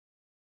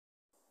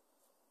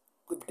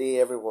Good day,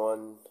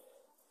 everyone.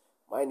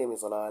 My name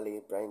is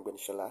Olali Brian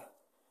Benishola.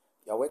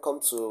 You are welcome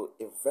to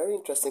a very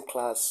interesting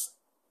class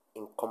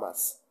in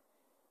commerce.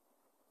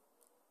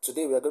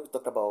 Today, we are going to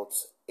talk about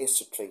Ace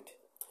to Trade.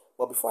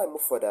 But before I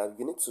move further,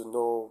 you need to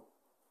know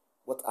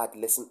what are the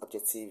lesson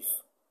objectives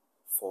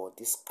for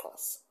this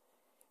class.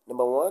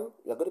 Number one,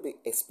 we are going to be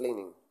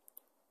explaining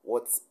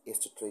what Ace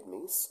to Trade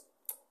means.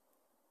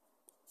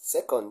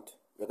 Second,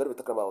 we are going to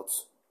be talking about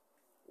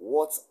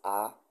what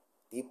are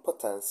the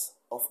importance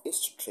of Ace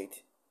to Trade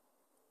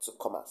to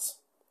commerce.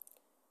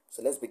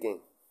 So let's begin.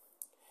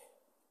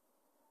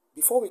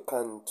 Before we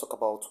can talk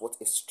about what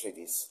Ace to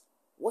Trade is,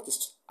 what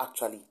is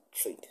actually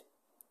trade?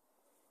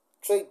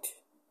 Trade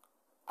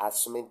has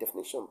so many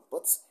definitions,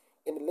 but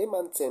in the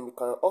layman term, we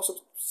can also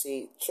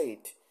say trade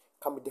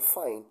can be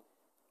defined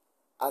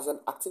as an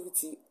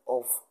activity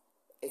of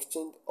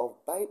exchange of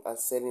buying and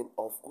selling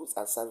of goods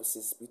and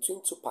services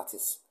between two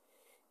parties.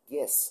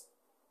 Yes,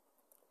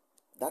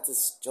 that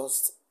is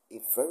just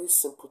a very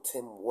simple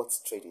term what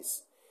trade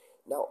is.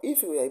 Now,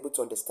 if you are able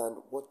to understand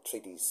what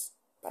trade is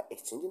by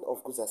exchanging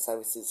of goods and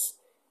services,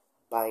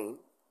 buying,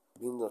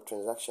 being a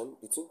transaction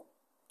between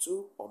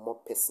two or more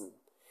persons,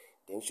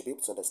 then you should be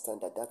able to understand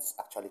that that is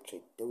actually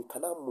trade. Then we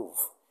can now move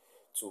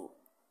to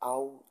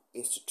how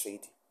Ace to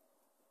Trade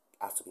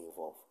has to be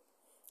involved.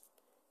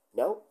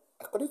 Now,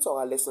 according to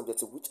our lesson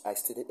objective, which I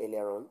stated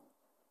earlier on,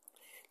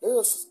 let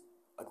us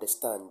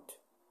understand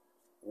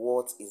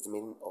what is the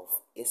meaning of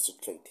Ace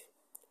to Trade.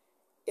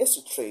 Ace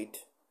to Trade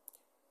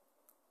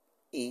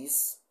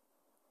is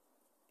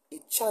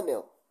a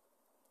channel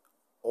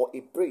or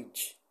a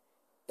bridge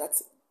that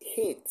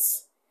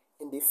aids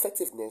in the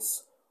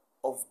effectiveness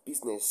of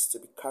business to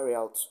be carried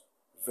out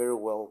very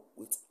well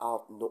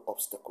without no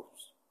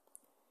obstacles.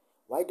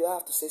 Why do I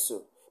have to say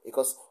so?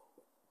 Because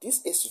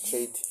this Ace to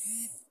Trade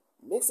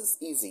makes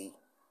it easy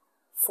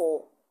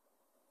for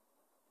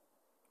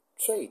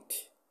trade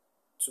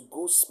to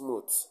go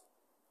smooth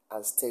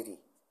and steady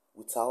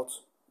without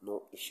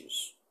no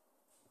issues.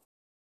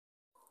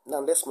 Now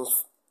let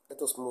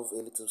us move a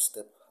little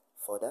step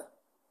further.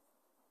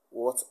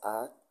 What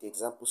are the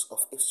examples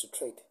of Ace to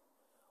Trade?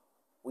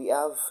 We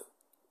have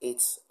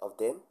 8 of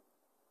them,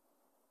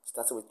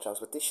 starting with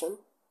transportation.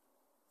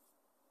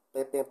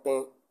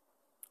 Papon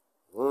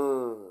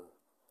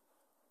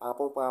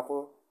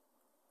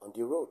on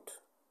the road.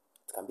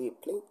 It can be a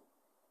plane.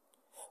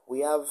 We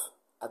have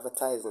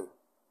advertising,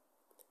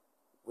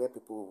 where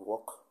people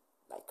walk,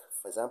 like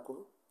for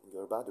example, in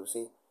Yoruba they will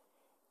say,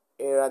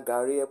 "Era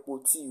gari epo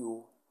ti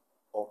o,"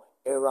 or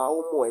 "Era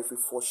omo every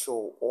for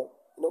sure," or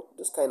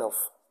this kind of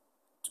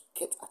to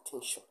get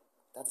attention.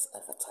 That is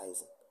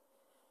advertising.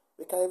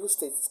 We can even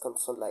state it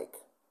comes like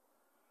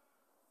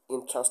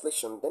in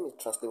translation. Let me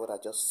translate what I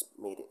just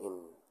made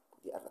in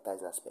the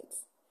advertising aspect.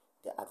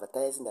 They're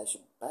advertising that you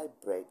should buy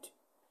bread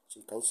so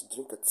you can use to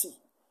drink a tea,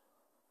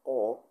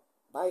 or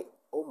buy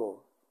Omo,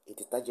 a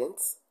detergent,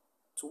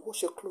 to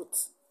wash your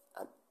clothes,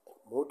 and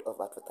mode of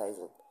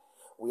advertising.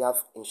 We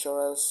have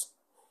insurance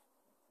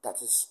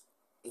that is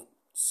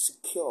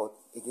secured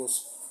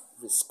against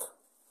risk.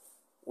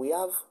 We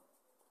have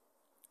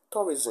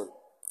tourism,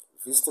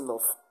 visiting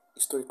of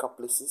historical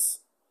places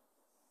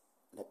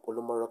like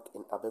Olomorok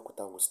in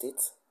Abeokuta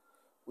State.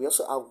 We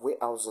also have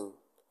warehousing,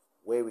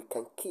 where we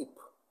can keep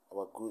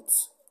our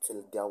goods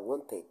till they are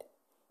wanted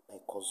by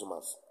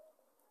consumers.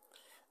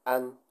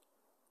 And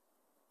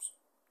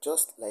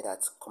just like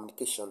that,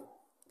 communication,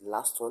 the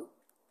last one,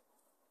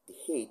 the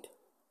aid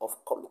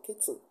of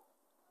communicating,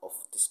 of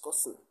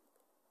discussing,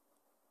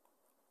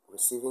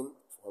 receiving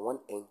from one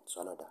end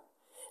to another.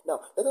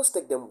 Now, let us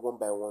take them one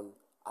by one,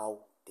 how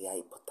they are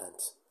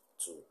important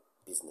to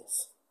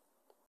business.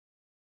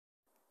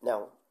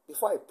 Now,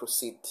 before I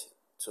proceed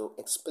to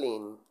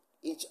explain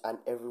each and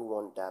every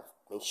one that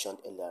I've mentioned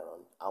earlier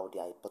on, how they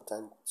are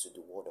important to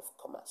the world of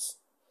commerce,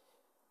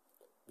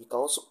 we can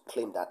also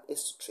claim that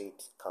Ace to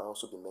Trade can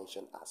also be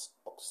mentioned as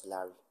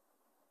auxiliary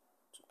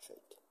to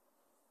trade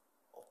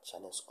or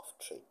channels of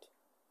trade.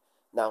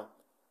 Now,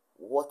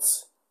 what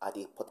are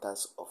the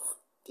importance of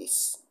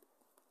these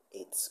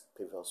 8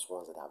 previous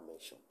ones that I've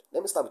mentioned?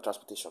 Let me start with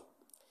transportation.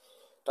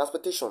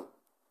 Transportation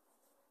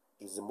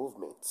is the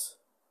movement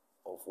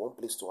of one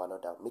place to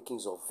another, making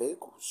use of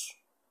vehicles,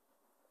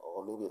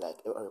 or maybe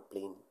like an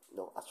airplane,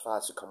 as far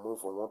as you can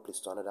move from one place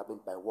to another,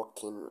 maybe by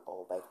walking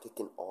or by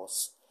taking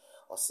horses.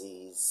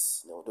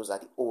 Those are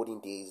the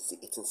olden days, the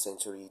 18th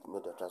century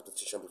mode of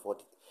transportation before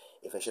the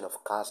invention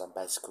of cars and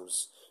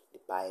bicycles, the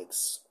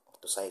bikes,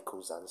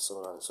 motorcycles, and so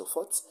on and so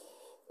forth.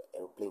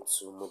 Airplane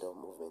to mode of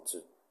movement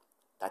too.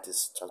 That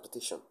is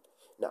transportation.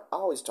 Now,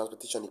 how is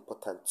transportation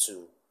important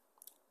to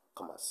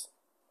commerce,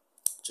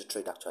 to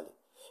trade actually?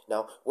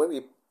 Now, when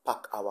we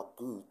pack our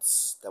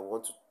goods that we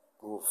want to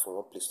move from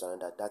one place to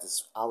another, that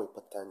is how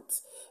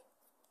important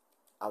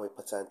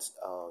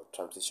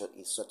transportation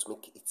is, so to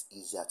make it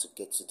easier to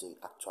get to the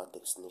actual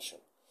destination.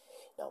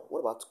 Now, what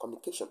about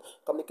communication?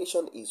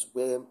 Communication is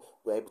where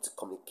we're able to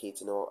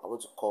communicate. I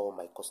want to call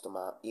my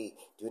customer, hey,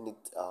 do you need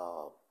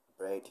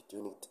bread? Do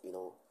you need,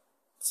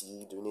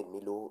 tea? Do you need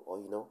Milo? Or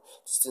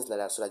things like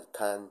that, so that you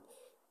can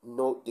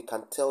know they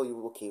can tell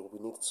you, okay, we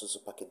need to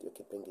package.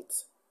 Okay, bring it.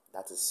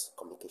 That is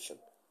communication,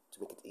 to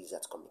make it easier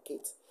to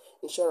communicate.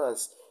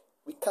 Insurance,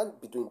 we can't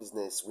be doing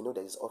business. We know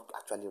there is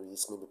actually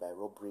risk, maybe by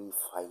robbery,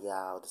 fire,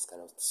 all this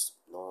kind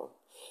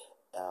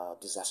of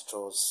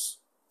disastrous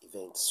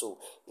events. So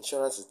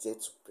insurance is there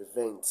to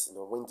prevent,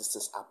 when these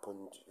things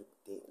happen,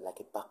 like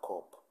a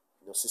backup,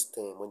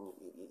 system. When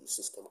your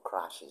system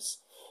crashes,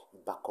 you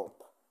back up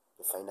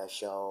your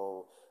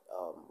financial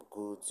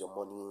goods, your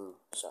money,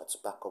 so to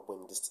back up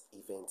when these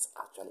events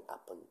actually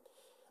happen.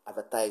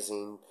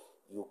 Advertising,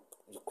 you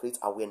create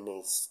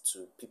awareness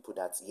to people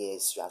that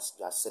yes, you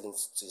are selling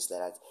things like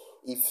that.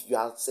 If you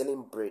are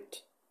selling bread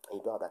and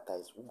you don't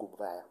advertise, who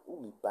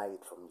will buy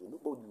it from you?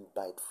 Nobody will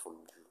buy it from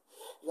you.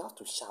 You have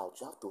to shout,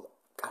 you have to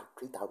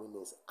create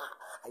awareness.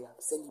 I am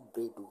selling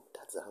bread, oh,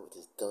 that's how it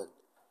is done.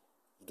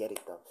 You get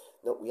it now.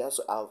 Now we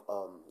also have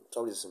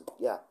tourism.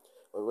 Yeah,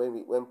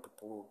 when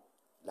people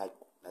like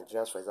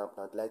Nigerians, for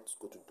example, I'd like to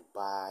go to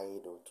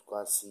Dubai, to go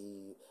and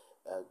see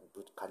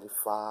Burj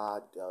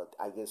Khalifa, the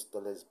highest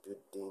tallest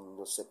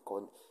building,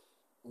 second.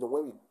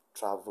 When we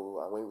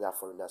travel and when we have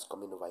foreigners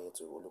coming over here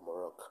to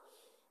Olumorok,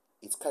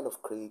 it kind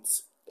of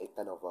creates a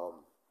kind of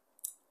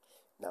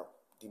now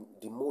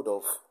the mode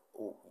of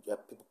you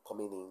have people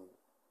coming in,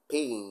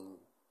 paying,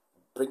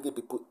 bringing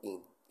people in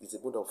is a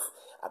mode of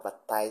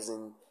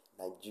advertising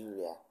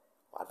Nigeria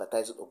or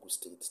advertising Ogun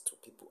State to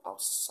people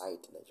outside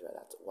Nigeria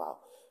that wow,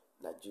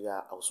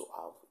 Nigeria also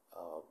have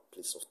a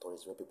place of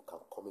tourism where people can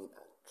come in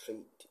and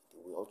trade.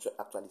 They will also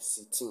actually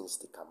see things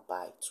they can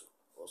buy too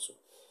also.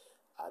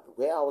 And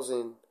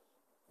warehousing,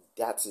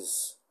 that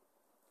is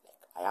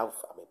like I'm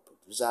a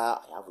producer,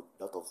 I have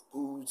a lot of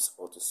goods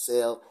I want to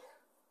sell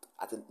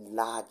at a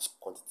large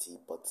quantity,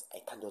 but I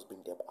can't just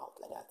bring them out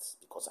like that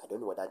because I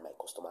don't know whether my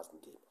customers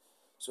need them.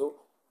 So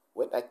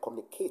when I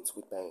communicate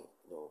with my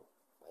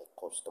my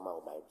customer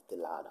or my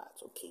retailer that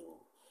okay,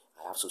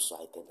 I have so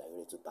items, I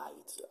need to buy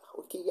it.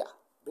 Okay, yeah,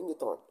 bring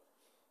it on.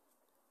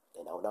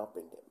 Then I will now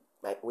bring them.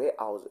 My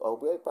warehouse or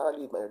where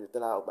probably my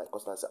retailer or my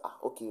customer say,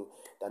 okay,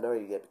 they're not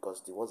ready yet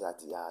because the ones that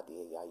they are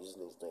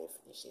using is not yet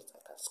finished yet.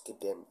 I can skip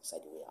them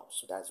inside the warehouse.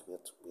 So that's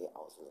what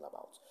warehouse is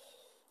about.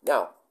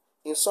 Now,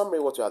 in summary,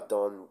 what we have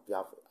done,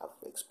 I've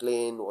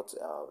explained what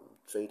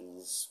trade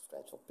is,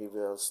 right, from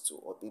previous to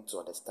or need to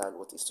understand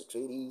what is to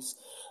trade is.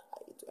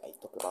 I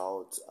talk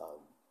about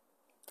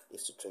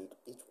is to trade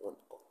each one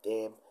of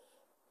them,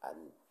 and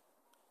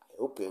I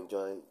hope you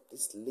enjoy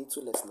this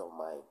little lesson of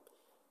mine.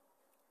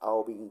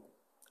 I'll be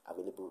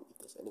available if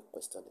there's any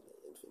question or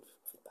any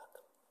feedback.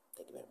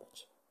 Thank you very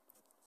much.